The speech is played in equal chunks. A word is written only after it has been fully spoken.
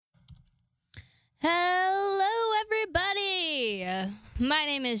Hello, everybody. My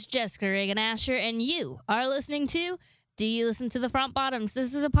name is Jessica Reagan Asher, and you are listening to Do You Listen to the Front Bottoms?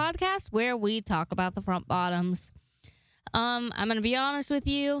 This is a podcast where we talk about the front bottoms. I'm going to be honest with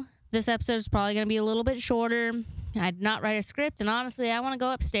you. This episode is probably going to be a little bit shorter. I did not write a script, and honestly, I want to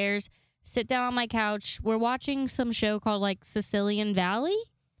go upstairs, sit down on my couch. We're watching some show called, Silicon Valley?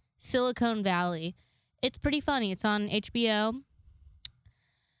 Silicon Valley. It's pretty funny. It's on HBO.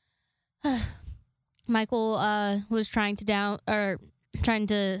 Michael was trying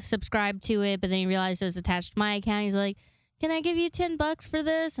to subscribe to it, but then he realized it was attached to my account. He's like, "Can I give you $10 for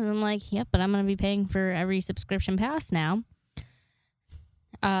this?" And I'm like, "Yep, but I'm gonna be paying for every subscription pass now."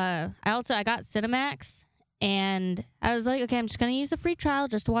 I got Cinemax, and I was like, "Okay, I'm just gonna use the free trial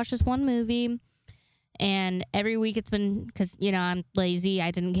just to watch this one movie." And every week it's been, because I'm lazy,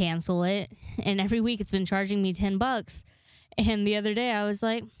 I didn't cancel it, and every week it's been charging me $10. And the other day I was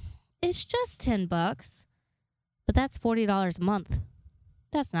like, it's just $10, but that's $40 a month.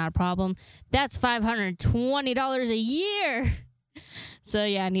 That's not a problem. That's $520 a year. So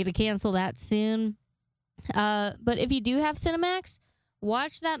yeah, I need to cancel that soon. But if you do have Cinemax,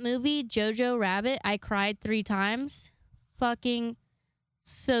 watch that movie, Jojo Rabbit. I cried 3 times. Fucking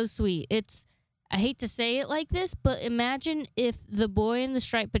so sweet. I hate to say it like this, but imagine if The Boy in the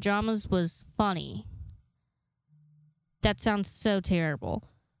Striped Pajamas was funny. That sounds so terrible.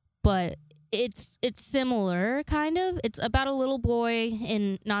 But it's similar, kind of. It's about a little boy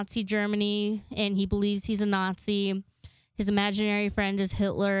in Nazi Germany, and he believes he's a Nazi. His imaginary friend is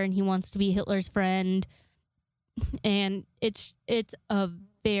Hitler, and he wants to be Hitler's friend. And it's a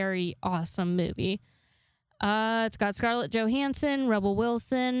very awesome movie. It's got Scarlett Johansson, Rebel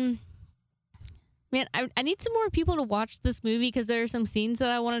Wilson. Man, I need some more people to watch this movie because there are some scenes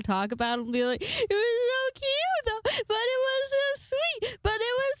that I want to talk about and be like, it was so cute, though, but it was so sweet, but it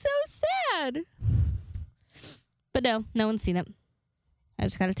was so sad. But no one's seen it. I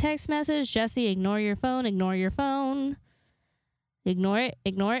just got a text message. Jesse, ignore your phone. Ignore your phone. Ignore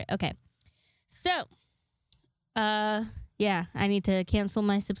it. Okay. So, yeah, I need to cancel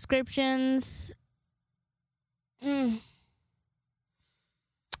my subscriptions.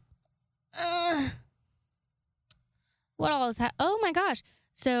 What all is oh my gosh.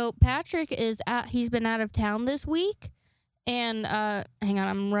 So Patrick he's been out of town this week, and hang on,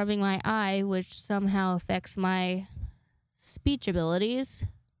 I'm rubbing my eye, which somehow affects my speech abilities.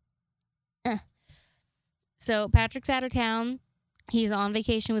 So Patrick's out of town. He's on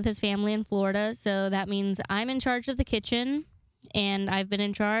vacation with his family in Florida, so that means I'm in charge of the kitchen, and I've been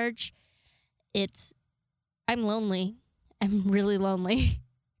in charge. I'm lonely. I'm really lonely.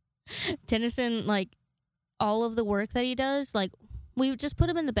 Tennyson, all of the work that he does, we just put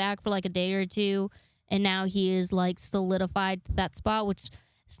him in the back for a day or two, and now he is solidified to that spot, which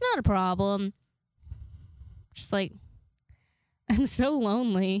is not a problem. Just I'm so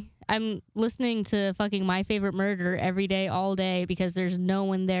lonely. I'm listening to fucking My Favorite Murder every day, all day, because there's no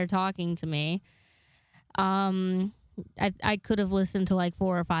one there talking to me. I could have listened to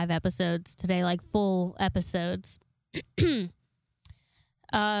 4 or 5 episodes today, full episodes.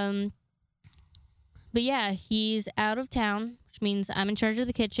 But yeah, he's out of town, which means I'm in charge of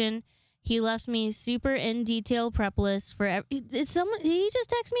the kitchen. He left me super in detail prep lists for did he just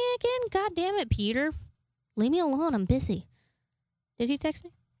text me again? God damn it, Peter. Leave me alone. I'm busy. Did he text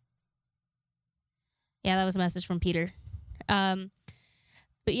me? Yeah, that was a message from Peter. But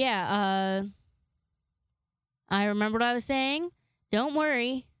yeah, I remember what I was saying. Don't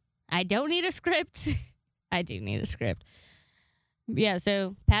worry. I don't need a script. I do need a script. Yeah,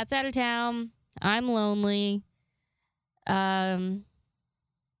 so Pat's out of town. I'm lonely. I've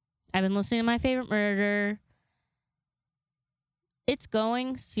been listening to My Favorite Murder. It's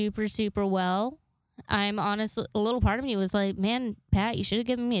going super, super well. I'm honestly, a little part of me was like, man, Pat, you should have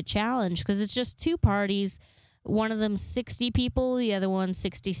given me a challenge, because it's just 2 parties. One of them 60 people, the other one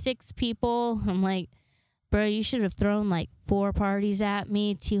 66 people. I'm like, bro, you should have thrown 4 parties at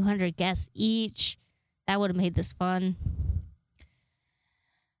me, 200 guests each. That would have made this fun.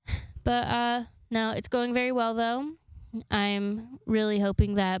 But no, it's going very well, though. I'm really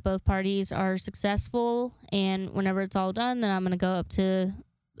hoping that both parties are successful, and whenever it's all done, then I'm going to go up to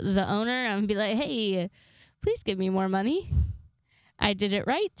the owner and I'm going to be like, hey, please give me more money. I did it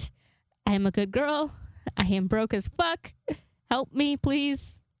right. I am a good girl. I am broke as fuck. Help me,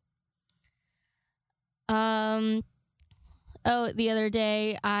 please. The other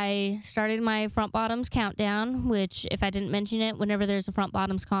day, I started my Front Bottoms countdown, which, if I didn't mention it, whenever there's a Front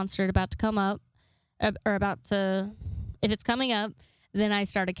Bottoms concert about to come up, if it's coming up, then I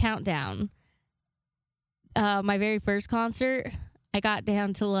start a countdown. My very first concert, I got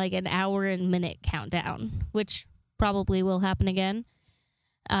down to like an hour and minute countdown, which probably will happen again,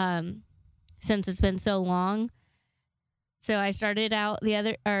 since it's been so long. So I started out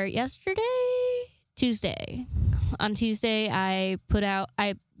Tuesday. On Tuesday, I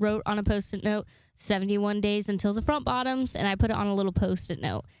wrote on a Post-it note 71 days until the front bottoms, and I put it on a little Post-it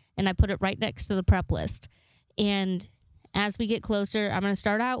note, and I put it right next to the prep list. And as we get closer, I'm going to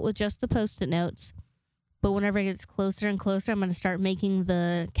start out with just the Post-it notes, but whenever it gets closer and closer, I'm going to start making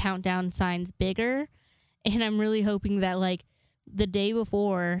the countdown signs bigger. And I'm really hoping that, like, the day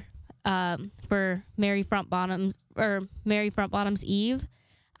before, for Merry Front Bottoms Eve,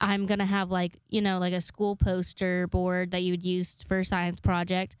 I'm going to have, like, like a school poster board that you would use for a science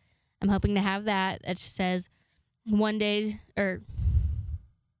project. I'm hoping to have that just says one day, or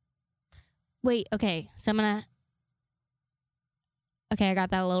wait, okay. So I got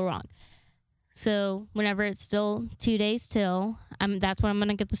that a little wrong. So whenever it's still 2 days till, that's when I'm going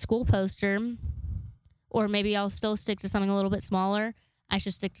to get the school poster. Or maybe I'll still stick to something a little bit smaller. I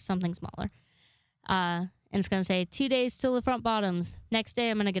should stick to something smaller. And it's going to say 2 days till the front bottoms. Next day,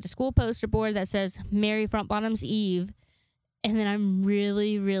 I'm going to get a school poster board that says Merry Front Bottoms Eve. And then I'm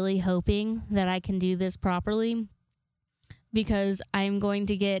really, really hoping that I can do this properly, because I'm going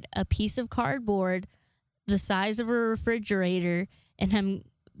to get a piece of cardboard the size of a refrigerator, and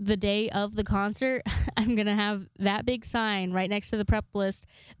the day of the concert, I'm going to have that big sign right next to the prep list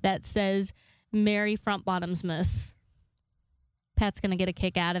that says Merry Front Bottoms Miss. Pat's going to get a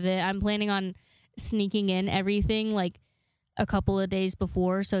kick out of it. I'm planning on sneaking in everything like a couple of days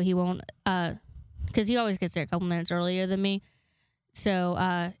before, so he won't, because he always gets there a couple minutes earlier than me. So,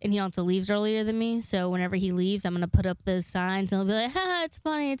 and he also leaves earlier than me. So whenever he leaves, I'm going to put up those signs and he'll be like, ha, it's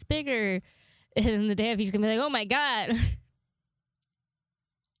funny, it's bigger. And then the day of, he's going to be like, oh my God.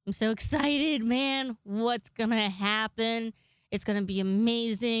 I'm so excited, man. What's going to happen? It's going to be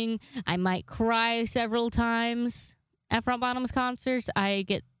amazing. I might cry several times at Front Bottoms concerts. I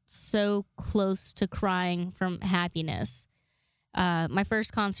get so close to crying from happiness. My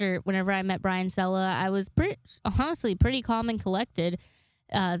first concert, whenever I met Brian Sella, I was honestly pretty calm and collected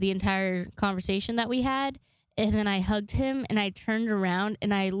the entire conversation that we had. And then I hugged him and I turned around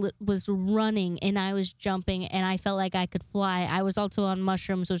and I was running and I was jumping and I felt like I could fly. I was also on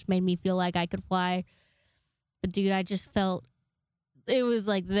mushrooms, which made me feel like I could fly. But dude, I just felt it was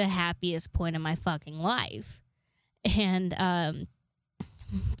like the happiest point of my fucking life. And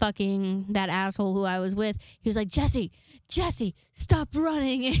fucking that asshole who I was with, he was like, Jesse, stop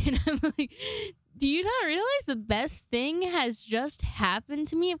running. And I'm like, do you not realize the best thing has just happened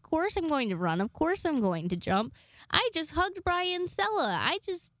to me? Of course I'm going to run. Of course I'm going to jump. I just hugged Brian Sella. I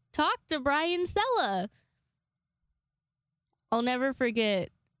just talked to Brian Sella. I'll never forget.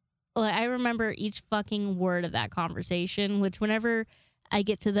 I remember each fucking word of that conversation, which whenever I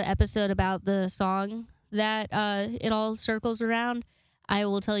get to the episode about the song that it all circles around, I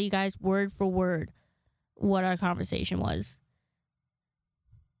will tell you guys word for word what our conversation was.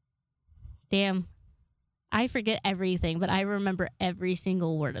 Damn. I forget everything, but I remember every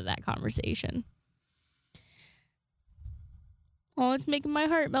single word of that conversation. Oh, it's making my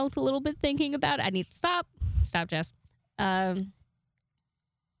heart melt a little bit thinking about it. I need to stop. Stop, Jess.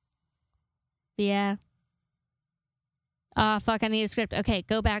 Yeah. Fuck, I need a script. Okay,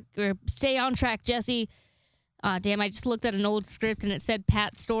 go back. Or stay on track, Jesse. Damn, I just looked at an old script and it said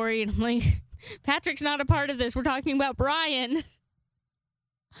Pat's story, and I'm like, Patrick's not a part of this. We're talking about Brian.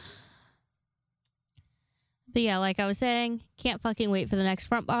 But yeah, like I was saying, can't fucking wait for the next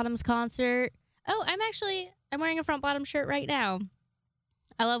Front Bottoms concert. Oh, I'm wearing a Front Bottom shirt right now.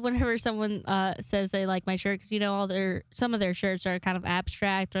 I love whenever someone says they like my shirt, because some of their shirts are kind of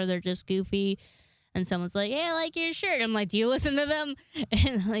abstract or they're just goofy. And someone's like, "Hey, I like your shirt." I'm like, "Do you listen to them?"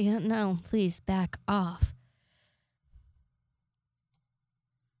 And I'm like, "No, please back off."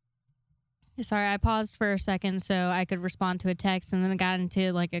 Sorry, I paused for a second so I could respond to a text, and then I got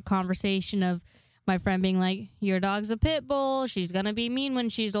into like a conversation of my friend being like, "Your dog's a pit bull. She's gonna be mean when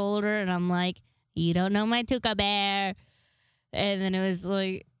she's older." And I'm like, "You don't know my Tuca Bear." And then it was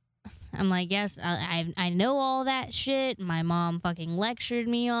like, I'm like, yes, I know all that shit. My mom fucking lectured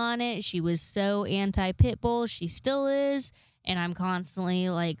me on it. She was so anti-pit bull. She still is. And I'm constantly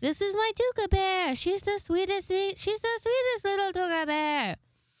like, this is my Tuca Bear. She's the sweetest thing. She's the sweetest little Tuca Bear.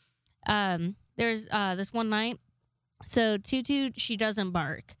 There's this one night. So Tutu, she doesn't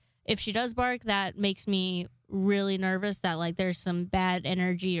bark. If she does bark, that makes me really nervous that like there's some bad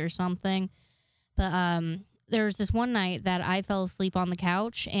energy or something. But there was this one night that I fell asleep on the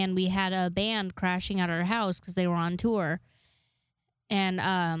couch and we had a band crashing at our house because they were on tour.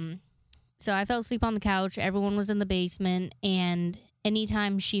 And So I fell asleep on the couch. Everyone was in the basement. And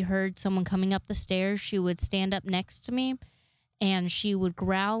anytime she heard someone coming up the stairs, she would stand up next to me and she would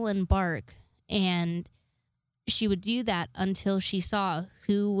growl and bark. And she would do that until she saw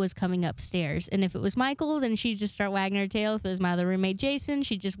who was coming upstairs. And if it was Michael, then she'd just start wagging her tail. If it was my other roommate, Jason,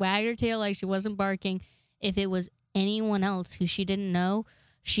 she'd just wag her tail like she wasn't barking. If it was anyone else who she didn't know,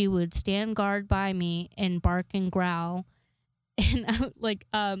 she would stand guard by me and bark and growl. And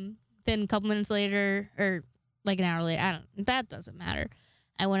then a couple minutes later, or like an hour later, that doesn't matter.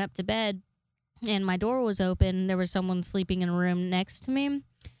 I went up to bed and my door was open. There was someone sleeping in a room next to me.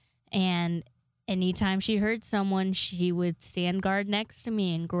 And anytime she heard someone, she would stand guard next to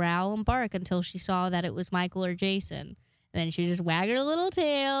me and growl and bark until she saw that it was Michael or Jason. And then she would just wag her little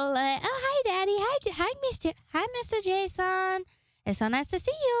tail like, "Oh, hi, Daddy. Hi, Mr. Jason. It's so nice to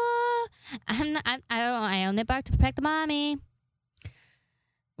see you. I only bark to protect the mommy."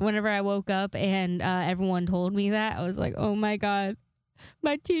 Whenever I woke up and everyone told me that, I was like, oh my God,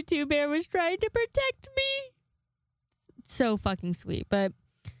 my tutu bear was trying to protect me. So fucking sweet. But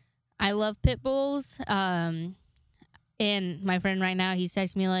I love pit bulls. And my friend right now, he's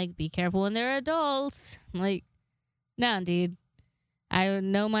texting me like, be careful when they're adults. I'm like, no, dude. I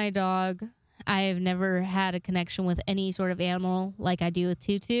know my dog. I have never had a connection with any sort of animal like I do with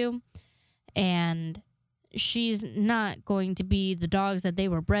Tutu. And she's not going to be the dogs that they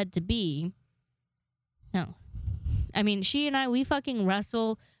were bred to be. No. I mean, she and I, we fucking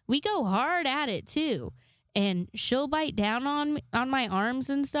wrestle. We go hard at it too. And she'll bite down on my arms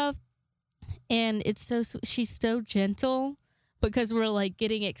and stuff. And it's so, she's so gentle because we're like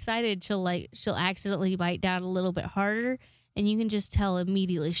getting excited. She'll accidentally bite down a little bit harder. And you can just tell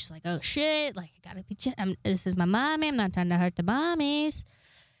immediately. She's like, oh shit. Like, I gotta be this is my mommy. I'm not trying to hurt the mommies.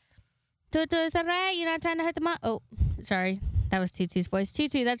 Tutu, is that right? You're not trying to hurt the mom? Oh, sorry. That was Tutu's voice.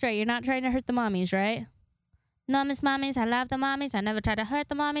 Tutu, that's right. You're not trying to hurt the mommies, right? No, Miss Mommies. I love the mommies. I never try to hurt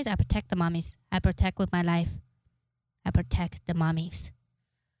the mommies. I protect the mommies. I protect with my life. I protect the mommies.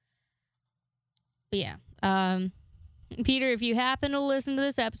 But yeah. Peter, if you happen to listen to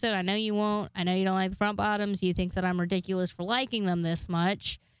this episode, I know you won't. I know you don't like the front bottoms. You think that I'm ridiculous for liking them this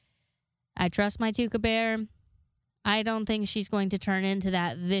much. I trust my Tuca Bear. I don't think she's going to turn into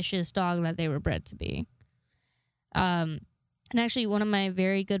that vicious dog that they were bred to be. And actually, one of my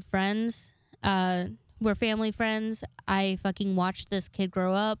very good friends, we're family friends. I fucking watched this kid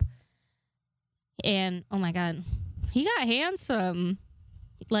grow up. And, oh my God, he got handsome.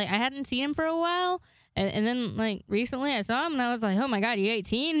 Like, I hadn't seen him for a while. And then, like, recently I saw him and I was like, oh my God, you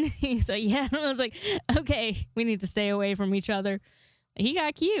 18? He's like, yeah. And I was like, okay, we need to stay away from each other. He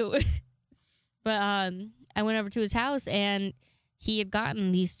got cute. But, I went over to his house and he had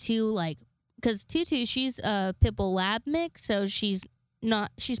gotten these two, like, because Tutu, she's a pit bull lab mix, so she's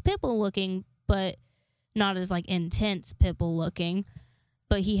pit bull looking, but not as like intense pit bull looking.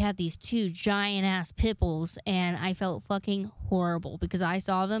 But he had these two giant ass pit bulls and I felt fucking horrible because I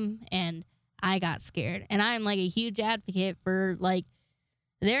saw them and I got scared. And I'm like a huge advocate for, like,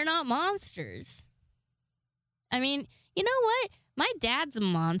 they're not monsters. I mean, you know what? My dad's a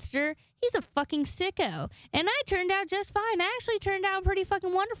monster. He's a fucking sicko. And I turned out just fine. I actually turned out pretty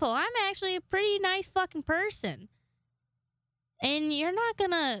fucking wonderful. I'm actually a pretty nice fucking person. And you're not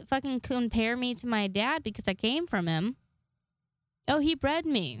gonna fucking compare me to my dad because I came from him. Oh, he bred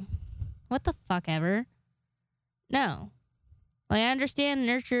me. What the fuck ever? No. Like, I understand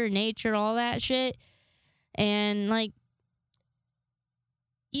nurture, nature, all that shit. And, like,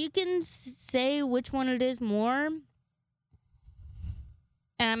 you can say which one it is more.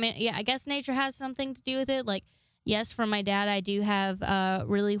 And I mean, yeah, I guess nature has something to do with it. Like, yes, for my dad, I do have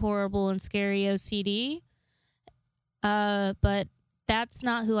really horrible and scary OCD. But that's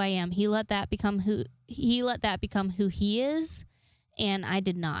not who I am. He let that become who he is, and I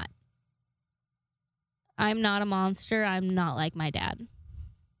did not. I'm not a monster. I'm not like my dad.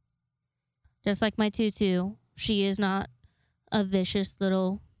 Just like my Tutu, she is not a vicious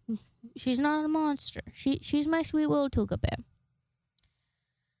little. She's not a monster. She's my sweet little Tuca Bear.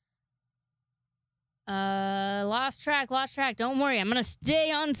 Lost track. Don't worry, I'm gonna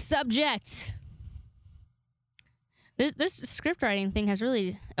stay on subject. This script writing thing has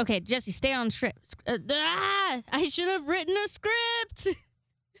really... Okay, Jesse, stay on script. I should have written a script.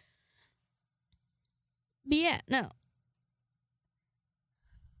 But yeah, no.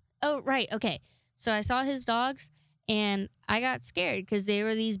 Oh, right, okay. So I saw his dogs, and I got scared because they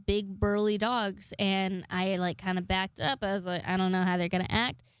were these big, burly dogs, and I, like, kind of backed up. I was like, I don't know how they're gonna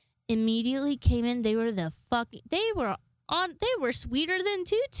act. Immediately came in. They were they were sweeter than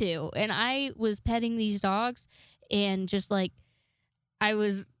Tutu, and I was petting these dogs, and just like I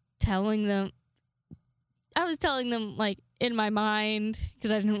was telling them, like, in my mind,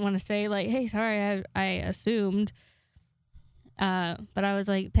 because I didn't want to say, like, hey, sorry, I assumed. But I was,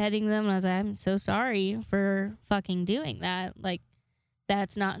 like, petting them, and I was like, I'm so sorry for fucking doing that. Like,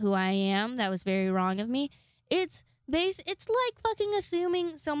 that's not who I am. That was very wrong of me. It's like fucking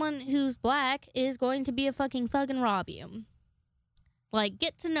assuming someone who's black is going to be a fucking thug and rob you. Like,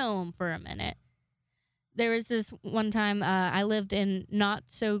 get to know him for a minute. There was this one time I lived in not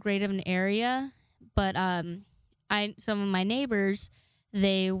so great of an area, but some of my neighbors,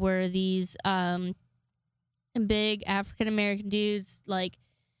 they were these big African American dudes. Like,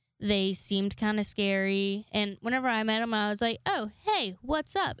 they seemed kind of scary, and whenever I met them, I was like, "Oh, hey,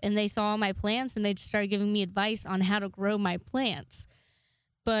 what's up?" And they saw my plants, and they just started giving me advice on how to grow my plants.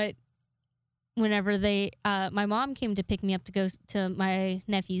 But whenever my mom came to pick me up to go to my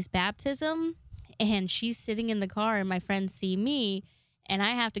nephew's baptism, and she's sitting in the car, and my friends see me, and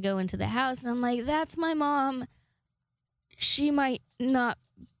I have to go into the house, and I'm like, "That's my mom. She might not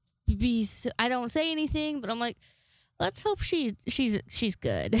be." I don't say anything, but I'm like, let's hope she's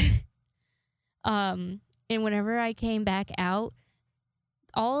good. And whenever I came back out,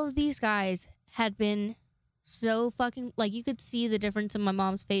 all of these guys had been so fucking, like, you could see the difference in my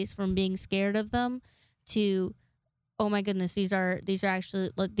mom's face from being scared of them to, oh my goodness, these are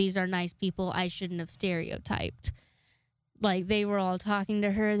actually, like, these are nice people I shouldn't have stereotyped. Like, they were all talking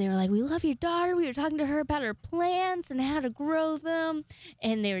to her. They were like, we love your daughter. We were talking to her about her plants and how to grow them.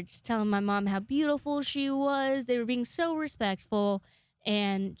 And they were just telling my mom how beautiful she was. They were being so respectful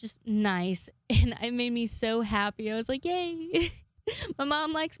and just nice. And it made me so happy. I was like, yay. My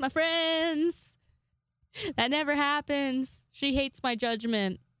mom likes my friends. That never happens. She hates my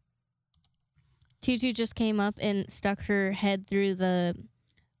judgment. Tutu just came up and stuck her head through the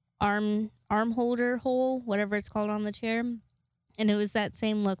arm holder hole, whatever it's called on the chair. And it was that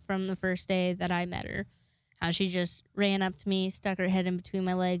same look from the first day that I met her. How she just ran up to me, stuck her head in between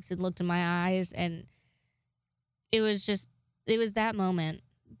my legs and looked in my eyes. And it was that moment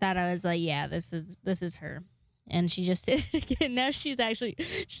that I was like, yeah, this is her. And she just did it again. Now she's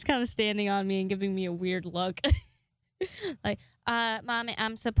kind of standing on me and giving me a weird look. Like, Mommy,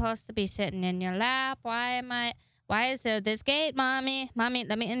 I'm supposed to be sitting in your lap. Why is there this gate, Mommy? Mommy,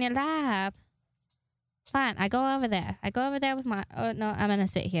 let me in your lap. Fine, I go over there. With my... Oh, no, I'm going to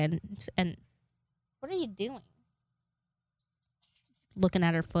sit here. And what are you doing? Looking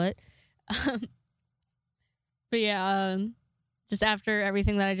at her foot. But yeah, just after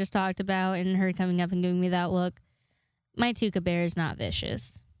everything that I just talked about and her coming up and giving me that look, my Tuca Bear is not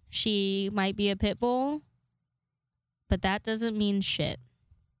vicious. She might be a pit bull, but that doesn't mean shit.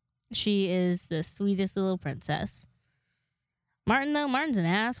 She is the sweetest little princess. Martin's an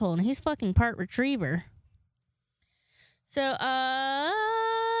asshole, and he's fucking part retriever. So,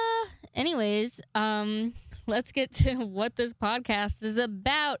 anyways, let's get to what this podcast is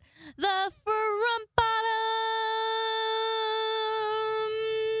about. The front bottoms.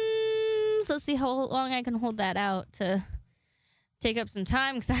 Let's see how long I can hold that out to take up some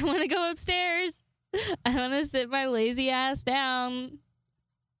time, because I want to go upstairs. I want to sit my lazy ass down.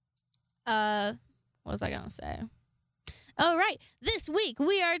 What was I gonna say? Oh, right. This week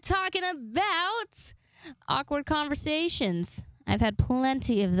we are talking about awkward conversations. I've had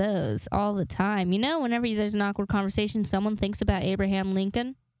plenty of those all the time. You know, whenever there's an awkward conversation, someone thinks about Abraham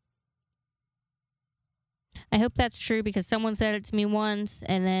Lincoln. I hope that's true, because someone said it to me once,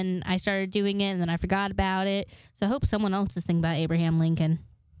 and then I started doing it, and then I forgot about it. So I hope someone else is thinking about Abraham Lincoln.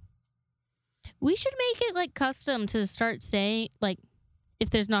 We should make it, like, custom to start saying, like, if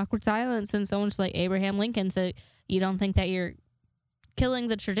there's an awkward silence and someone's like Abraham Lincoln, so you don't think that you're killing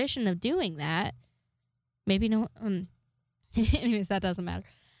the tradition of doing that. Maybe no. Anyways, that doesn't matter.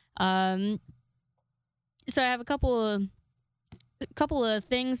 So I have a couple of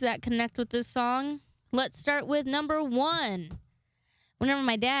things that connect with this song. Let's start with number one. Whenever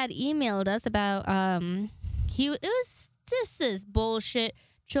my dad emailed us about it was just this bullshit.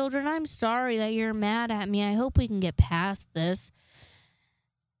 Children, I'm sorry that you're mad at me. I hope we can get past this.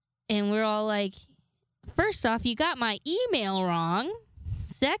 And we're all like, first off, you got my email wrong.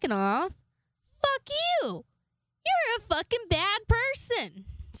 Second off, fuck you. You're a fucking bad person.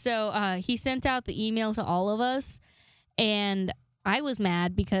 So he sent out the email to all of us, and I was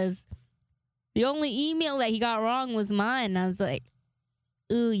mad because the only email that he got wrong was mine. And I was like,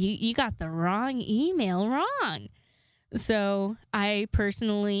 ooh, you got the wrong email wrong. So I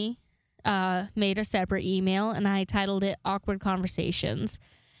personally made a separate email, and I titled it Awkward Conversations.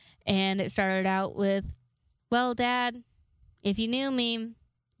 And it started out with, well, Dad, if you knew me,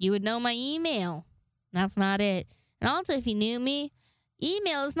 you would know my email. That's not it. And also, if you knew me,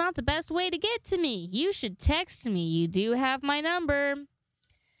 email is not the best way to get to me. You should text me. You do have my number.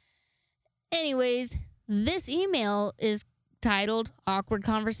 Anyways, this email is titled Awkward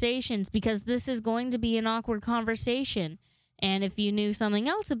Conversations because this is going to be an awkward conversation. And if you knew something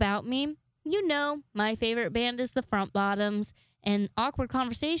else about me, you know my favorite band is the Front Bottoms, and Awkward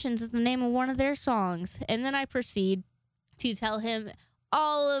Conversations is the name of one of their songs. And then I proceed to tell him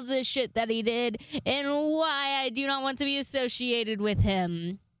all of the shit that he did and why I do not want to be associated with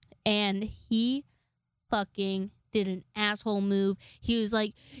him. And he fucking did an asshole move. He was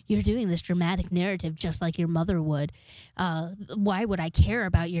like, you're doing this dramatic narrative just like your mother would. Why would I care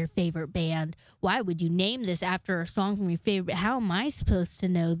about your favorite band? Why would you name this after a song from your favorite? How am I supposed to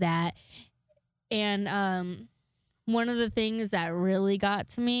know that? And one of the things that really got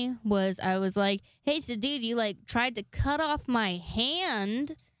to me was I was like, hey, so dude, you like tried to cut off my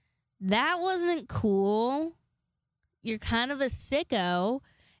hand. That wasn't cool. You're kind of a sicko.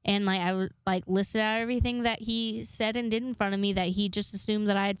 And like I would like listed out everything that he said and did in front of me that he just assumed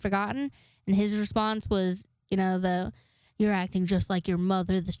that I had forgotten. And his response was, you're acting just like your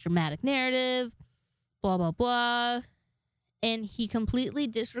mother, this dramatic narrative, blah, blah, blah. And he completely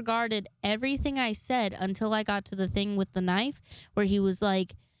disregarded everything I said until I got to the thing with the knife where he was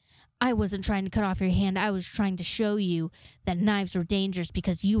like, I wasn't trying to cut off your hand. I was trying to show you that knives were dangerous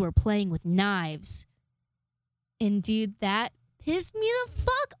because you were playing with knives. And dude, that pissed me the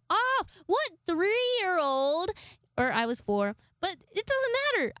fuck off. What 3-year-old, or I was 4, but it doesn't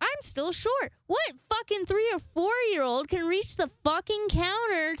matter. I'm still short. What fucking 3 or 4-year-old can reach the fucking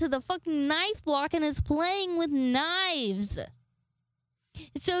counter to the fucking knife block and is playing with knives?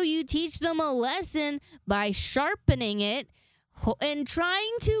 So you teach them a lesson by sharpening it and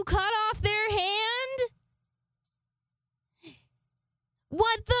trying to cut off their hand?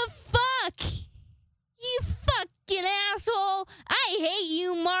 What the fuck? You fucking asshole. I hate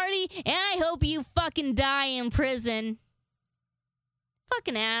you, Marty, and I hope you fucking die in prison.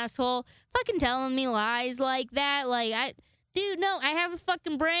 Fucking asshole. Fucking telling me lies like that. Dude, no, I have a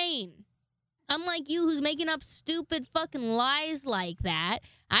fucking brain. Unlike you who's making up stupid fucking lies like that.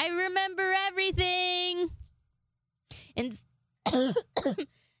 I remember everything. And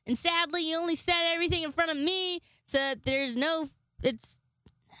and sadly, you only said everything in front of me, so that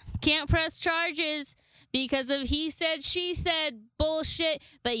can't press charges because of he said, she said bullshit.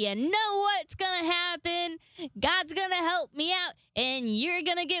 But you know what's gonna happen? God's gonna help me out, and you're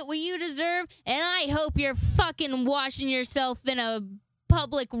gonna get what you deserve, and I hope you're fucking washing yourself in a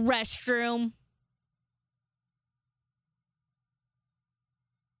public restroom.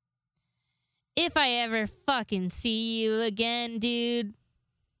 If I ever fucking see you again, dude,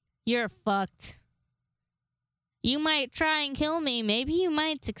 you're fucked. You might try and kill me. Maybe you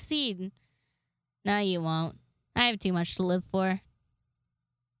might succeed. No, you won't. I have too much to live for.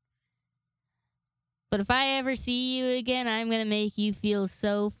 But if I ever see you again, I'm going to make you feel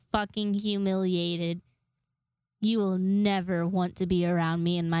so fucking humiliated. You will never want to be around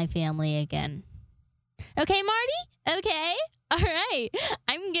me and my family again. Okay, Marty? Okay. All right.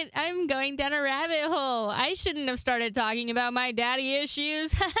 I'm going down a rabbit hole. I shouldn't have started talking about my daddy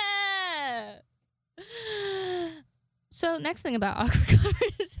issues. So, next thing about awkward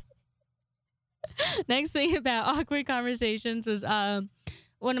conversations was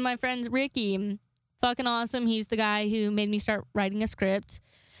one of my friends, Ricky. Fucking awesome. He's the guy who made me start writing a script.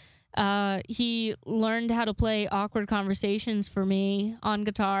 He learned how to play awkward conversations for me on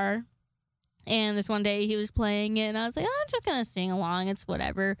guitar. And this one day he was playing it, and I was like, I'm just going to sing along. It's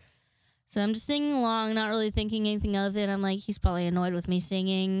whatever. So I'm just singing along, not really thinking anything of it. I'm like, he's probably annoyed with me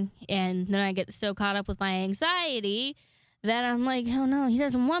singing. And then I get so caught up with my anxiety that I'm like, oh no, he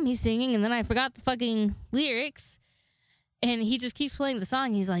doesn't want me singing. And then I forgot the fucking lyrics. And he just keeps playing the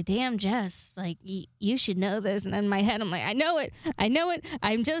song. He's like, damn, Jess, like, you should know this. And in my head, I'm like, I know it.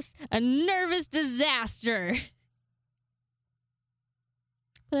 I'm just a nervous disaster.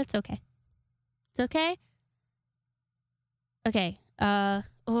 But it's okay. It's okay? Okay.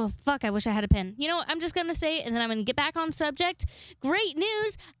 Oh, fuck, I wish I had a pen. You know what? I'm just going to say it, and then I'm going to get back on subject. Great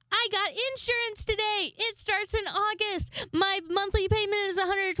news. I got insurance today. It starts in August. My monthly payment is $125,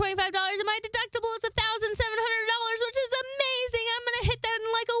 and my deductible is $1,700, which is amazing. I'm going to hit that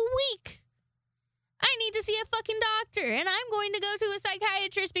in like a week. I need to see a fucking doctor, and I'm going to go to a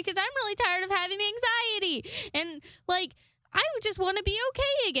psychiatrist because I'm really tired of having anxiety. And, like, I just want to be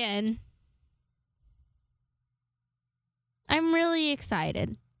okay again. I'm really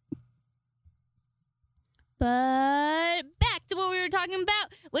excited. But back to what we were talking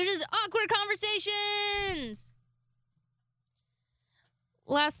about, which is awkward conversations.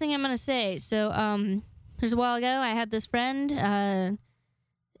 Last thing I'm going to say. So, there's a while ago, I had this friend.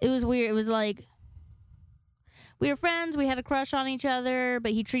 it was weird. It was like we were friends, we had a crush on each other,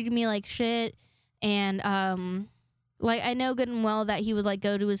 but he treated me like shit. And like I know good and well that he would like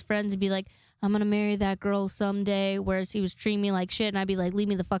go to his friends and be like, I'm gonna marry that girl someday, whereas he was treating me like shit, and I'd be like, leave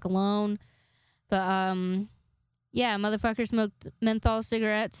me the fuck alone. But yeah, motherfucker smoked menthol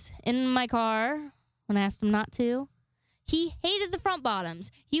cigarettes in my car when I asked him not to. He hated the front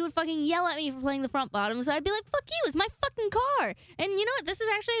bottoms. He would fucking yell at me for playing the front bottoms. So I'd be like, fuck you, it's my fucking car. And you know what? This is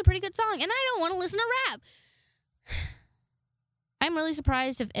actually a pretty good song, and I don't want to listen to rap. I'm really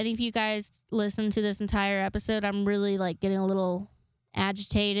surprised if any of you guys listen to this entire episode. I'm really like getting a little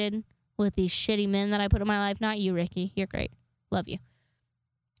agitated with these shitty men that I put in my life. Not you, Ricky. You're great. Love you.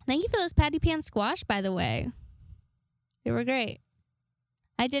 Thank you for those patty pan squash, by the way. They were great.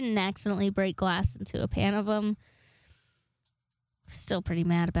 I didn't accidentally break glass into a pan of them. Still pretty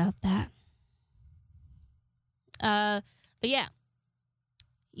mad about that. But yeah.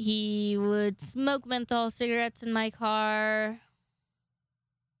 He would smoke menthol cigarettes in my car.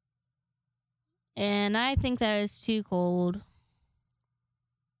 And I think that is too cold.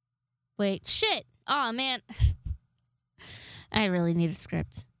 Wait, shit. Aw, man. I really need a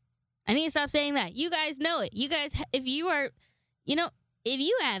script. I need to stop saying that. You guys know it. You guys, if you are, if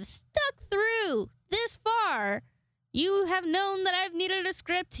you have stuck through this far, you have known that I've needed a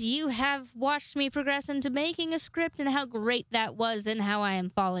script. You have watched me progress into making a script and how great that was and how I am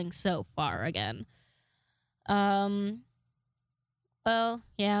falling so far again. Well,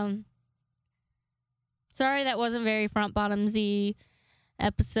 yeah. Sorry that wasn't very front bottomsy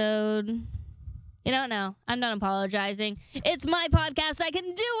episode. No, I'm not apologizing. It's my podcast. I can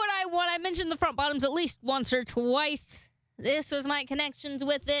do what I want. I mentioned the front bottoms at least once or twice. This was my connections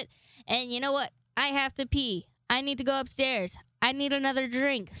with it. And you know what? I have to pee. I need to go upstairs. I need another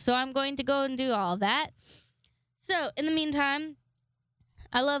drink. So I'm going to go and do all that. So in the meantime,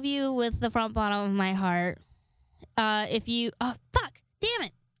 I love you with the front bottom of my heart. If you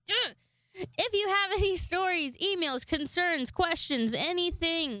have any stories, emails, concerns, questions,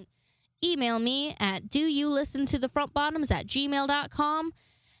 anything, email me at doyoulisten-to-the-front-bottoms@gmail.com.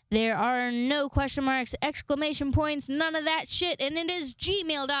 There are no question marks, exclamation points, none of that shit, and it is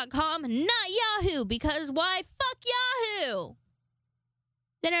gmail.com, not Yahoo, because why? Fuck Yahoo!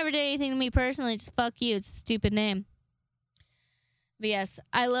 They never did anything to me personally, just fuck you, it's a stupid name. But yes,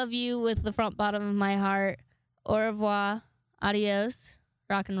 I love you with the front bottom of my heart. Au revoir, adios,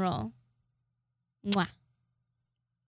 rock and roll. Mwah.